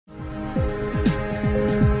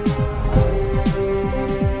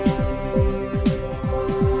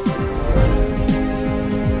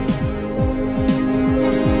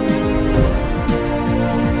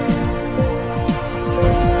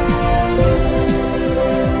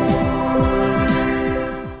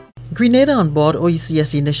Grenada on board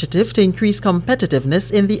OECS initiative to increase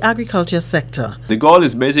competitiveness in the agriculture sector. The goal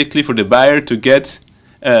is basically for the buyer to get,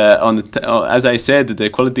 as I said, the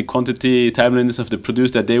quality, quantity, timeliness of the produce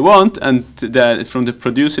that they want, and from the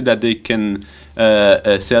producer that they can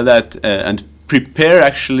sell that and prepare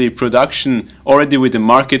actually production already with the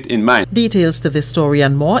market in mind. Details to this story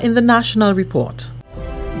and more in the National Report.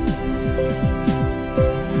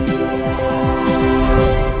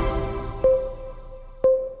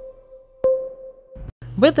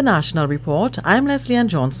 With the National Report, I'm Leslie Ann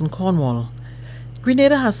Johnson Cornwall.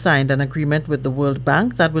 Grenada has signed an agreement with the World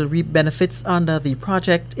Bank that will reap benefits under the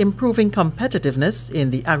project Improving Competitiveness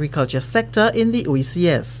in the Agriculture Sector in the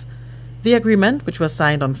OECS. The agreement, which was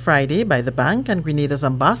signed on Friday by the bank and Grenada's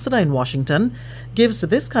ambassador in Washington, gives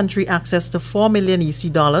this country access to $4 million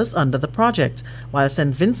EC under the project, while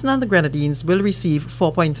St. Vincent and the Grenadines will receive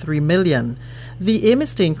 $4.3 million. The aim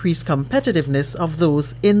is to increase competitiveness of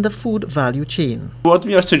those in the food value chain. What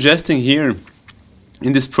we are suggesting here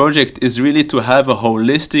in this project is really to have a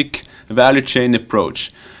holistic value chain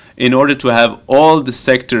approach in order to have all the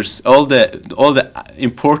sectors, all the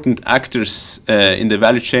important actors in the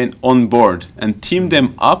value chain on board and team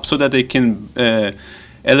them up so that they can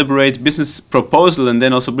elaborate business proposal and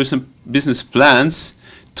then also business plans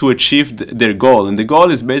to achieve their goal. And the goal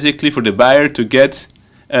is basically for the buyer to get,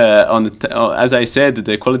 as I said,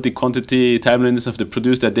 the quality, quantity, timeliness of the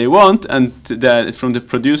produce that they want, and from the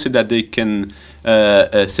producer that they can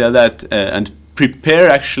sell that and prepare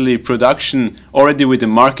actually production already with the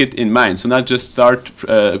market in mind. So not just start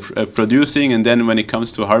producing and then when it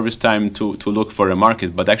comes to harvest time to look for a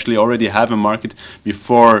market, but actually already have a market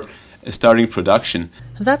before starting production.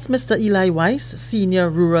 That's Mr. Eli Weiss, Senior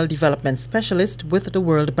Rural Development Specialist with the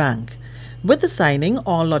World Bank. With the signing,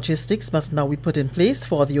 all logistics must now be put in place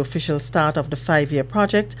for the official start of the 5-year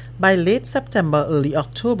project by late September, early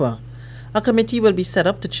October. A committee will be set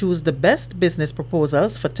up to choose the best business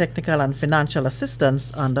proposals for technical and financial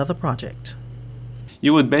assistance under the project.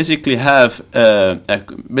 You would basically have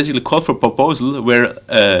basically call for proposal where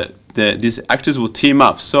these actors will team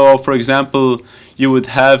up. So, for example, you would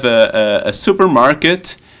have a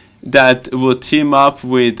supermarket that would team up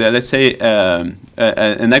with, let's say, an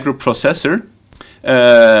agro-processor.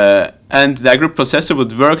 And the agro-processor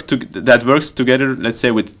would works together, let's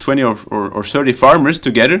say, with 20 or 30 farmers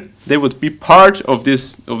together. They would be part of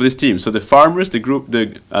this team. So the farmers, the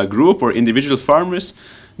group or individual farmers,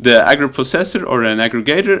 the agro-processor or an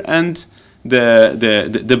aggregator, and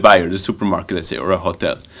the buyer, the supermarket, let's say, or a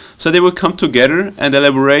hotel. So they would come together and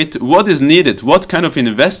elaborate what is needed, what kind of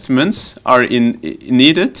investments are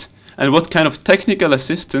needed, and what kind of technical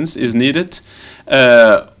assistance is needed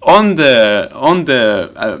on the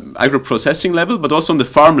agro-processing level, but also on the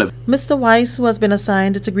farm level. Mr. Weiss, who has been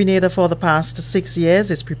assigned to Grenada for the past 6 years,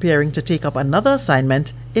 is preparing to take up another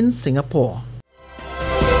assignment in Singapore.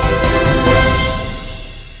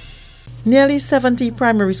 Nearly 70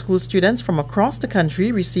 primary school students from across the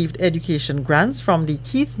country received education grants from the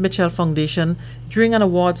Keith Mitchell Foundation during an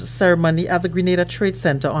awards ceremony at the Grenada Trade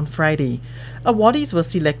Center on Friday. Awardees were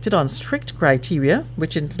selected on strict criteria,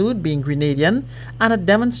 which include being Grenadian and a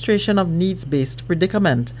demonstration of needs-based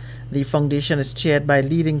predicament. The foundation is chaired by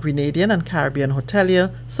leading Grenadian and Caribbean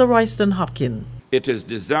hotelier Sir Royston Hopkin. It is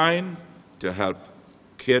designed to help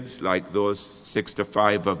kids like those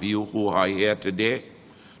 65 of you who are here today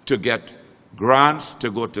to get grants to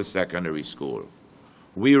go to secondary school.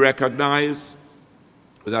 We recognize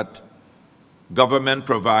that government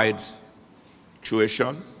provides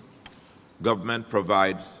tuition, government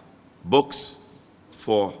provides books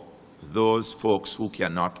for those folks who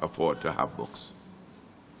cannot afford to have books.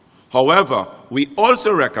 However, we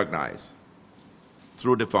also recognize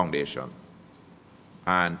through the foundation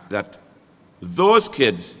and that those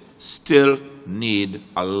kids still need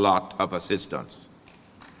a lot of assistance.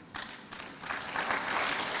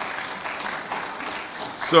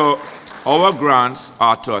 So our grants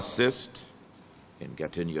are to assist in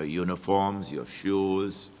getting your uniforms, your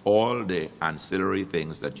shoes, all the ancillary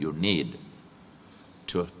things that you need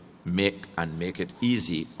to make it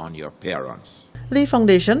easy on your parents. The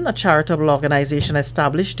foundation, a charitable organization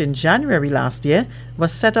established in January last year,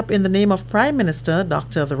 was set up in the name of Prime Minister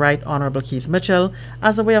Dr. the Right Honorable Keith Mitchell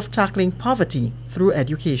as a way of tackling poverty through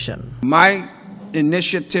education. My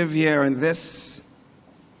initiative here in this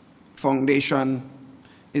foundation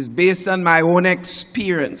is based on my own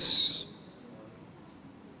experience,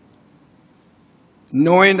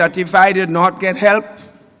 knowing that if I did not get help,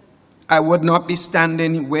 I would not be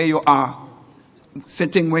standing where you are,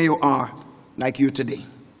 sitting where you are, like you today.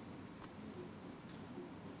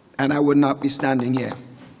 And I would not be standing here.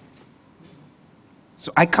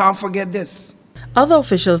 So I can't forget this. Other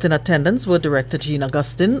officials in attendance were Director Jean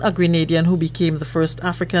Augustine, a Grenadian who became the first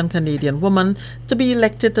African-Canadian woman to be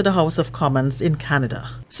elected to the House of Commons in Canada.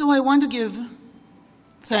 So I want to give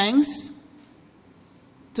thanks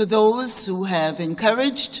to those who have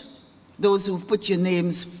encouraged, those who've put your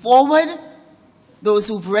names forward, those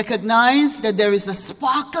who've recognized that there is a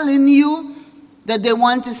sparkle in you, that they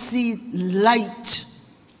want to see light,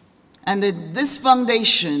 and that this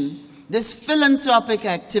foundation, this philanthropic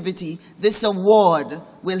activity, this award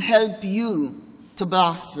will help you to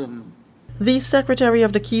blossom. The Secretary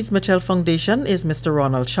of the Keith Mitchell Foundation is Mr.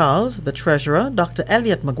 Ronald Charles, the Treasurer, Dr.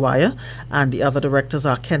 Elliot Maguire, and the other directors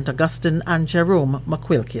are Kent Augustine and Jerome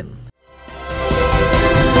McQuilkin.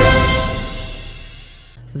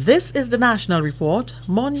 This is the National Report.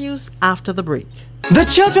 More news after the break. The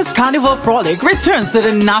Children's Carnival Frolic returns to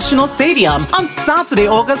the National Stadium on Saturday,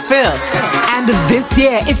 August 5th. And this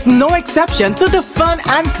year, it's no exception to the fun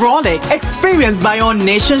and frolic experienced by our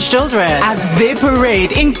nation's children as they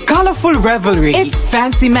parade in colorful revelry. It's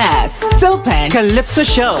fancy masks, steel pan, calypso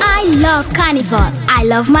show. I love Carnival. I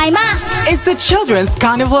love my mask. It's the Children's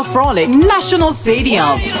Carnival Frolic, National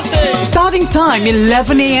Stadium. Starting time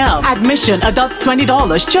 11 a.m. Admission adults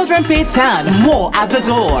 $20, children pay $10. More at the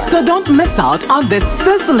door. So don't miss out on this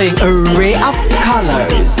sizzling array of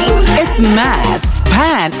colors. It's mask,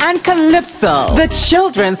 pan, and calypso. The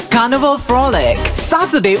Children's Carnival Frolic.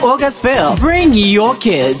 Saturday, August 5th. Bring your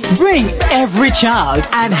kids, bring every child,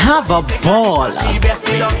 and have a ball.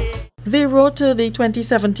 The road to the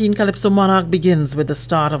 2017 Calypso Monarch begins with the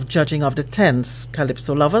start of judging of the tents.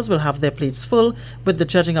 Calypso lovers will have their plates full, with the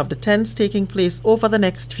judging of the tents taking place over the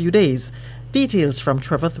next few days. Details from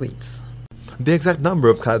Trevor Thwaites. The exact number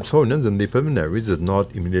of Calypsonians in the preliminaries is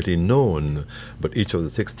not immediately known, but each of the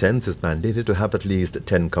 6 tents is mandated to have at least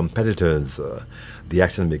 10 competitors. The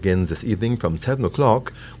action begins this evening from 7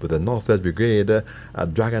 o'clock with the Northwest Brigade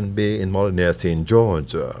at Dragon Bay in Molyneux, St.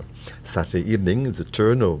 George. Saturday evening is the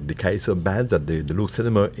turn of the Kaiser bands at the Deluxe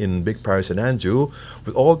Cinema in Big Paris St. Andrew,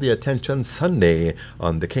 with all the attention Sunday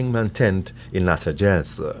on the Kingman tent in La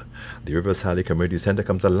Sagesse. The Rivers Valley Community Center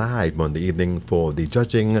comes alive Monday evening for the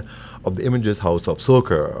judging of the Images House of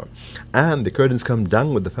Soca. And the curtains come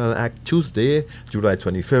down with the final act Tuesday, July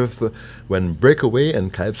 25th, when Breakaway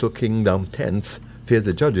and Calypso Kingdom tents face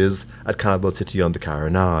the judges at Carnival City on the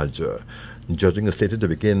Carenage. Judging is slated to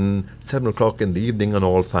begin 7 o'clock in the evening on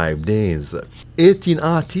all 5 days. 18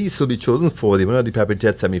 artists will be chosen for the Winner de Paper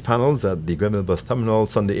Jet semi-finals at the Grenville Bus Terminal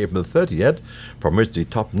Sunday, April 30th, from which the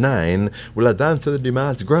top 9 will advance to the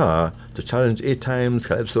Dimanche Gras to challenge 8 times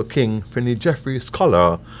Calypso King Finley Jeffrey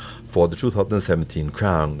Scholar for the 2017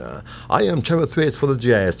 crown. I am Trevor Thwaites for the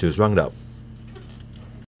GIS News Roundup.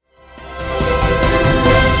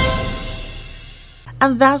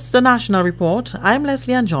 And that's the National Report. I'm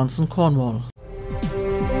Leslie Ann Johnson Cornwall.